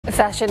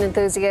Fashion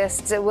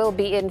enthusiasts will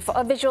be in for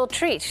a visual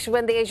treat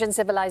when the Asian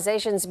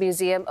Civilisations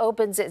Museum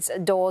opens its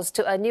doors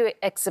to a new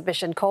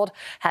exhibition called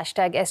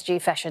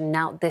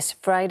 #SGFASHIONNOW this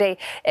Friday.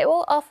 It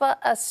will offer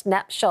a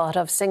snapshot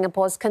of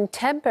Singapore's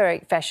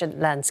contemporary fashion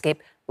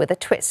landscape with a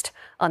twist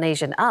on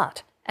Asian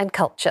art and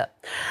culture.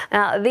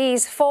 Now,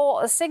 these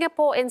 4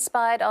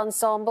 Singapore-inspired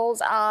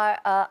ensembles are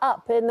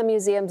up in the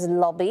museum's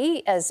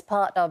lobby as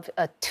part of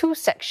a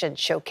 2-section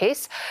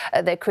showcase.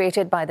 They're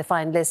created by the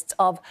finalists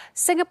of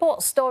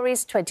Singapore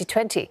Stories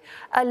 2020,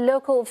 a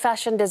local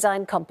fashion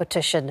design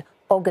competition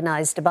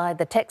organised by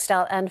the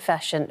Textile and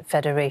Fashion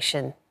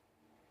Federation.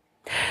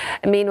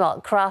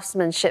 Meanwhile,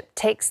 craftsmanship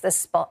takes the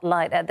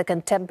spotlight at the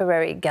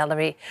Contemporary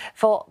Gallery.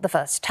 For the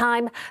first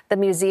time, the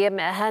museum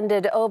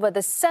handed over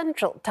the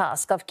central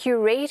task of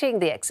curating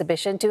the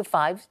exhibition to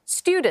 5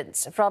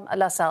 students from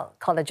LASALLE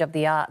College of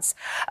the Arts.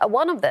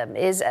 One of them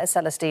is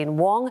Celestine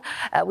Wong.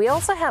 We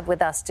also have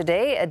with us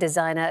today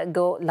designer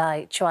Goh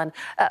Lai Chuan.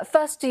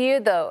 First to you,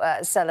 though,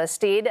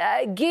 Celestine,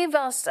 give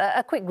us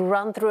a quick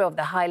run-through of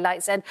the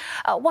highlights and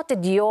what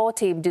did your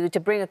team do to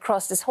bring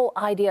across this whole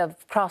idea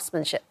of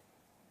craftsmanship?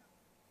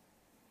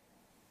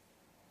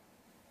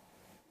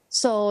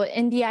 So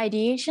in the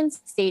ideation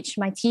stage,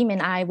 my team and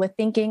I were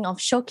thinking of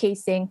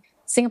showcasing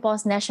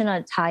Singapore's national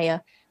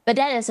attire, but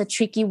that is a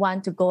tricky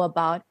one to go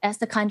about as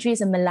the country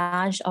is a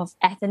melange of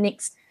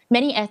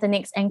many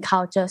ethnics and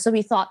cultures. So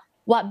we thought,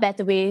 what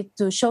better way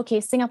to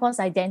showcase Singapore's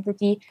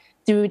identity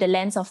through the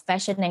lens of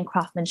fashion and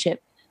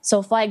craftsmanship.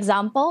 So for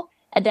example,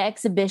 at the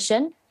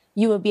exhibition,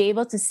 you will be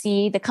able to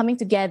see the coming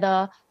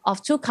together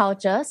of 2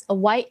 cultures, a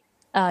white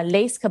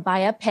lace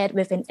kabaya paired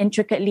with an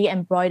intricately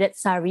embroidered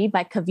sari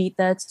by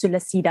Kavita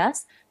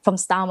Tulasidas from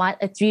Starmart,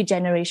 a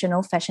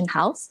 3-generational fashion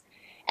house.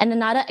 And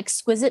another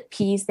exquisite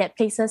piece that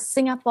places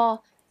Singapore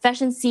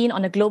fashion scene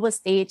on a global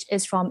stage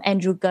is from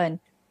Andrew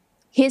Gunn.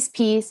 His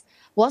piece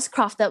was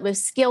crafted with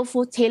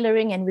skillful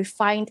tailoring and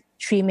refined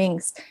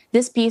trimmings.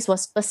 This piece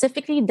was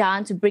specifically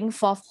done to bring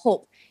forth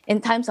hope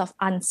in times of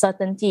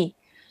uncertainty.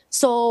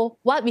 So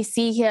what we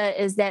see here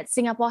is that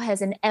Singapore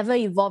has an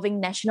ever-evolving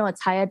national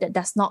attire that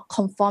does not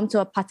conform to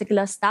a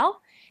particular style.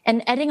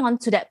 And adding on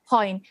to that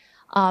point,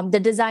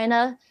 the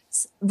designers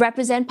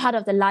represent part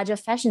of the larger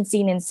fashion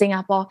scene in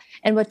Singapore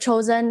and were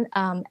chosen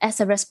as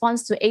a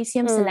response to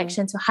ACM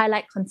selection to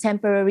highlight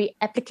contemporary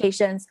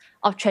applications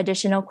of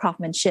traditional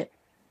craftsmanship.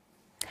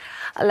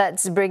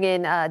 Let's bring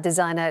in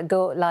designer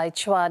Goh Lai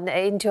Chuan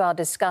into our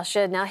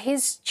discussion. Now,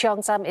 his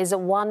cheongsam is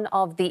one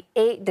of the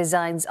 8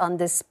 designs on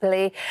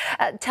display.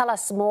 Tell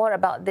us more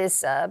about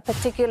this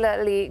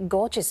particularly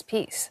gorgeous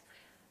piece.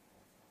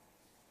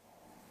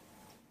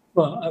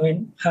 Well,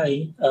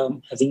 hi,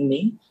 having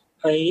me.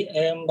 I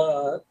am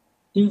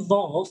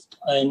involved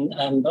and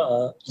I'm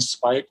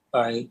inspired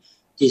by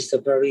this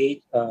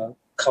very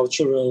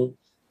cultural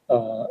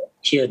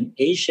here in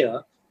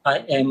Asia.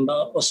 I am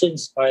also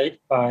inspired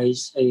by,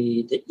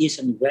 say, the East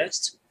and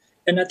West.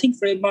 And I think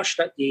very much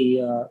like the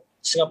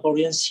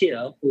Singaporeans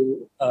here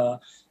who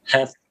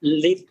have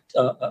lived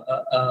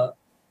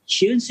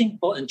here in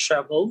Singapore and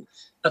traveled,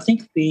 I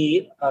think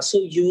we are so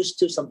used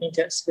to something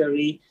that's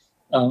very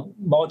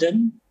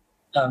modern,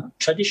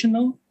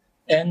 traditional,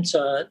 and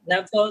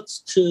never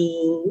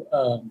to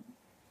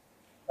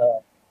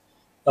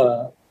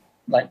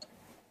like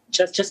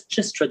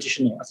just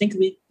traditional. I think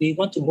we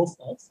want to move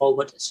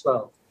forward as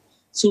well.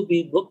 So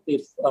we work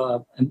with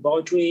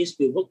embroideries,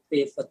 we work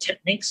with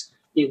techniques,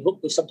 we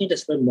work with something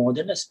that's very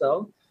modern as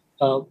well.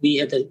 We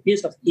had a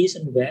bit of East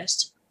and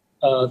West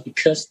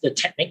because the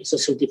techniques are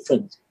so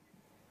different.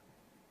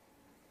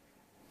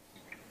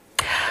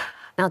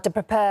 Now, to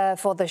prepare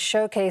for the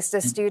showcase,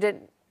 the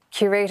student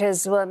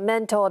curators were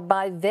mentored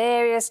by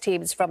various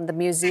teams from the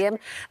museum.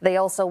 They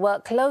also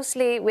worked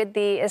closely with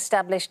the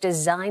established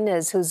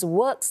designers whose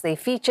works they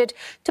featured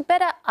to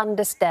better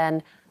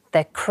understand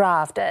their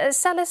craft.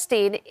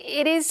 Celestine,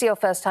 it is your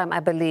first time,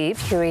 I believe,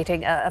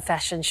 curating a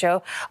fashion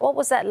show. What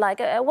was that like?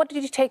 What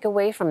did you take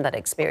away from that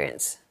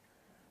experience?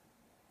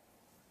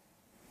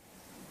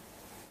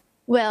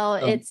 Well,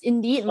 it's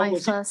indeed my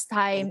first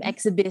time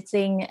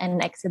exhibiting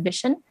an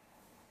exhibition.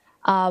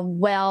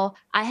 Well,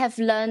 I have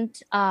learned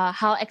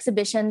how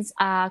exhibitions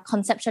are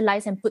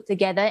conceptualized and put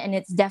together, and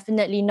it's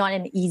definitely not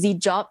an easy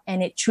job,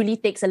 and it truly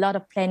takes a lot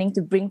of planning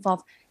to bring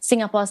forth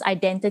Singapore's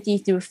identity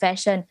through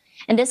fashion.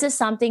 And this is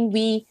something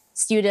we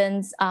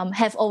students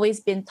have always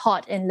been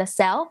taught in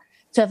LaSalle,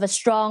 to have a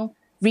strong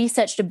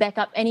research to back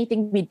up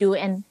anything we do,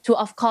 and to,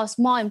 of course,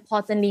 more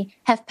importantly,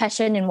 have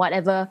passion in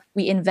whatever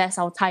we invest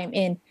our time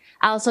in.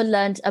 I also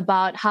learned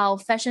about how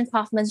fashion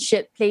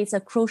craftsmanship plays a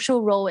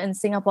crucial role in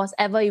Singapore's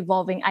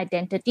ever-evolving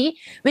identity,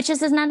 which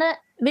is another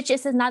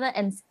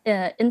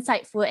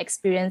insightful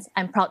experience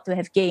I'm proud to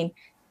have gained.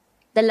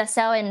 The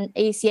LaSalle and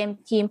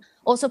ACM team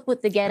also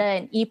put together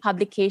an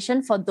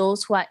e-publication for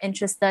those who are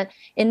interested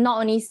in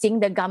not only seeing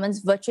the garments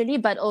virtually,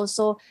 but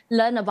also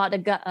learn about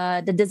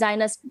the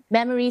designer's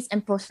memories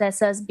and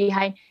processes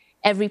behind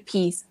every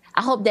piece.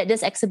 I hope that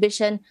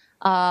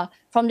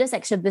from this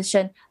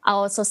exhibition,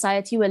 our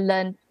society will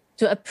learn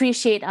to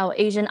appreciate our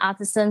Asian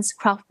artisans,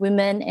 craft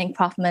women, and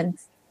craftsmen.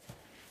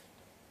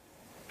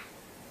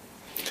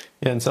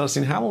 Yeah, and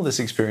Celestine, how will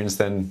this experience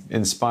then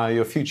inspire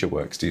your future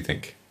works, do you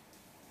think?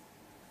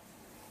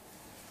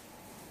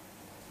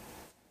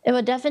 It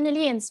will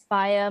definitely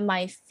inspire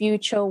my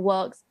future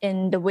works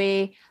in the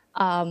way,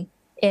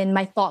 in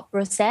my thought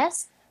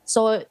process.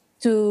 So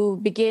to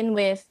begin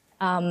with,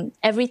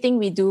 everything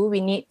we do,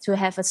 we need to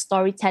have a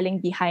storytelling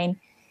behind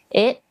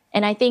it.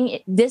 And I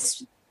think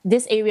this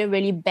area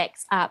really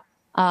backs up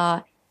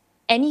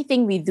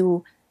anything we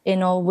do,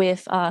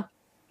 with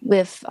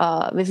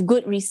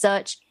good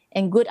research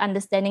and good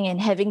understanding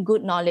and having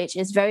good knowledge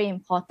is very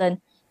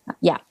important.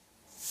 Yeah.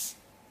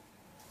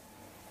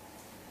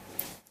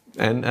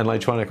 And Lai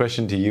Chuan, a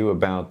question to you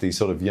about the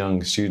sort of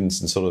young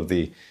students and sort of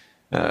the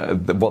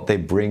what they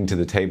bring to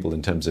the table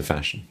in terms of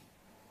fashion.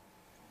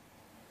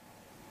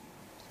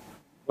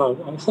 Well,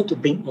 what to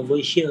bring over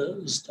here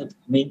is that,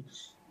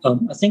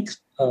 I think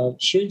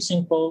here in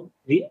Singapore,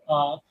 we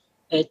are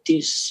at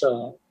this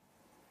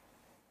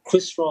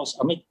crisscross.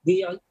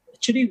 we are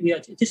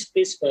at this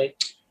place where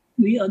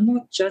we are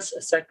not just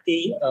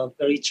exactly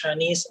very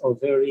Chinese or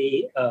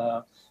very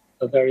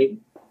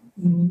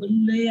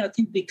Malay. I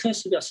think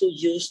because we are so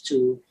used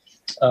to,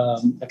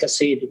 like I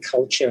say, the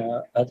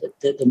culture,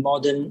 the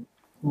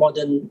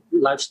modern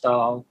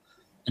lifestyle,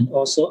 and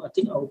also I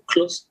think our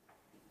clothes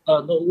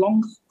are no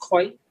longer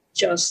quite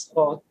just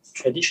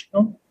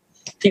traditional.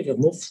 I think we've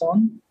moved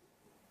on,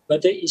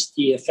 whether it's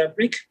the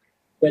fabric,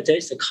 whether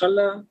it's the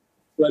color,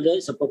 whether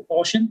it's the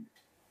proportion.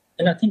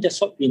 And I think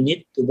that's what we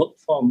need to work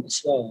from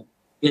as well.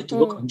 We have to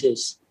work on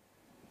this.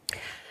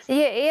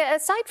 Yeah.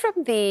 Aside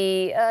from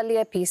the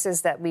earlier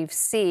pieces that we've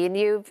seen,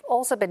 you've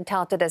also been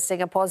touted as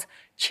Singapore's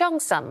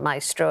cheongsam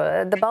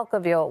maestro. The bulk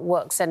of your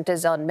work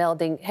centres on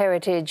melding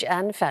heritage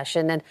and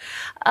fashion. And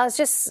I was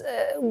just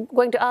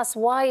going to ask,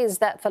 why is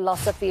that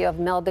philosophy of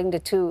melding the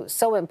two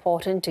so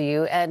important to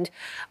you? And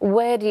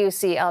where do you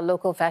see our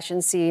local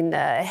fashion scene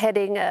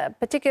heading,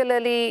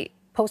 particularly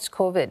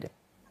post-COVID?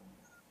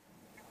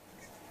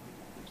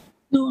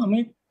 No,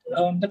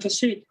 like I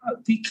said,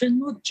 we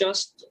cannot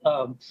just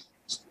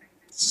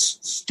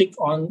stick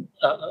on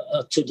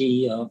to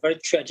the very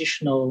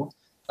traditional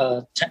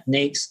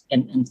techniques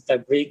and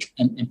fabric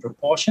and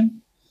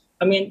proportion.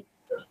 The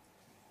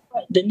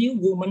new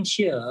woman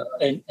here,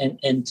 and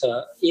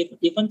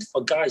even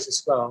for guys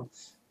as well,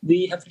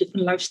 we have a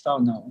different lifestyle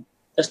now.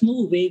 There's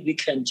no way we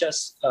can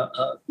just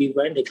be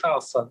wearing the kind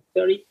of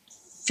very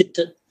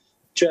fitted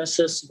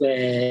dresses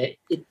where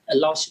it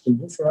allows you to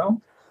move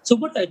around. So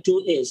what I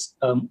do is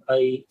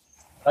I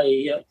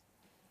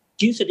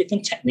use a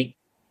different technique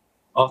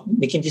of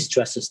making these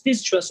dresses.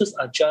 These dresses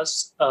are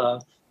just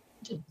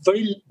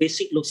very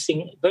basic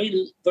looking,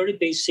 very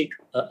basic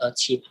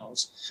cheap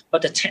house.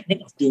 But the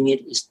technique of doing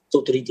it is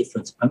totally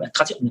different. I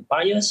cut it on the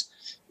bias.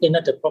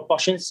 The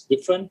proportions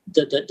different.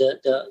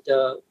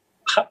 The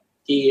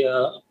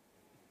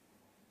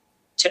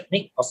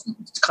technique of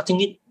cutting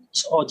it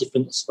is all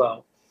different as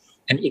well.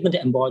 And even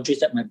the embroideries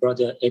that my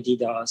brother Eddie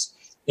does,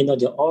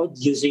 they're all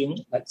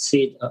using, let's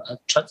say,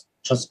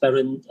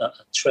 transparent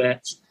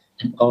threads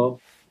and all.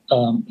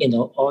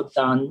 All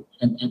done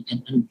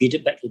and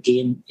beaded back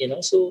again.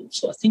 So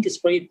I think it's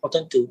very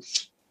important to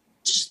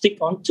stick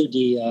on to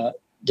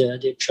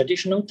the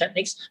traditional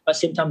techniques, but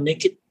at the same time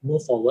make it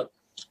move forward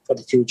for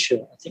the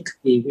future. I think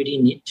we really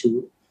need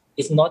to.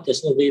 If not,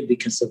 there's no way we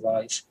can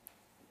survive.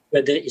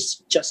 Whether it's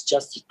just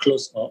the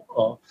clothes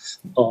or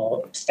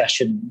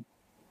fashion.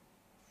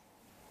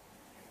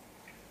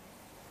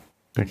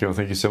 Okay, well,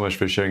 thank you so much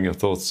for sharing your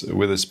thoughts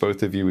with us,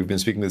 both of you. We've been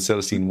speaking with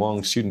Celestine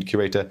Wong, student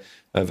curator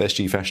of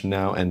SG Fashion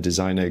Now, and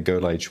designer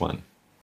Goh Lai Chuan.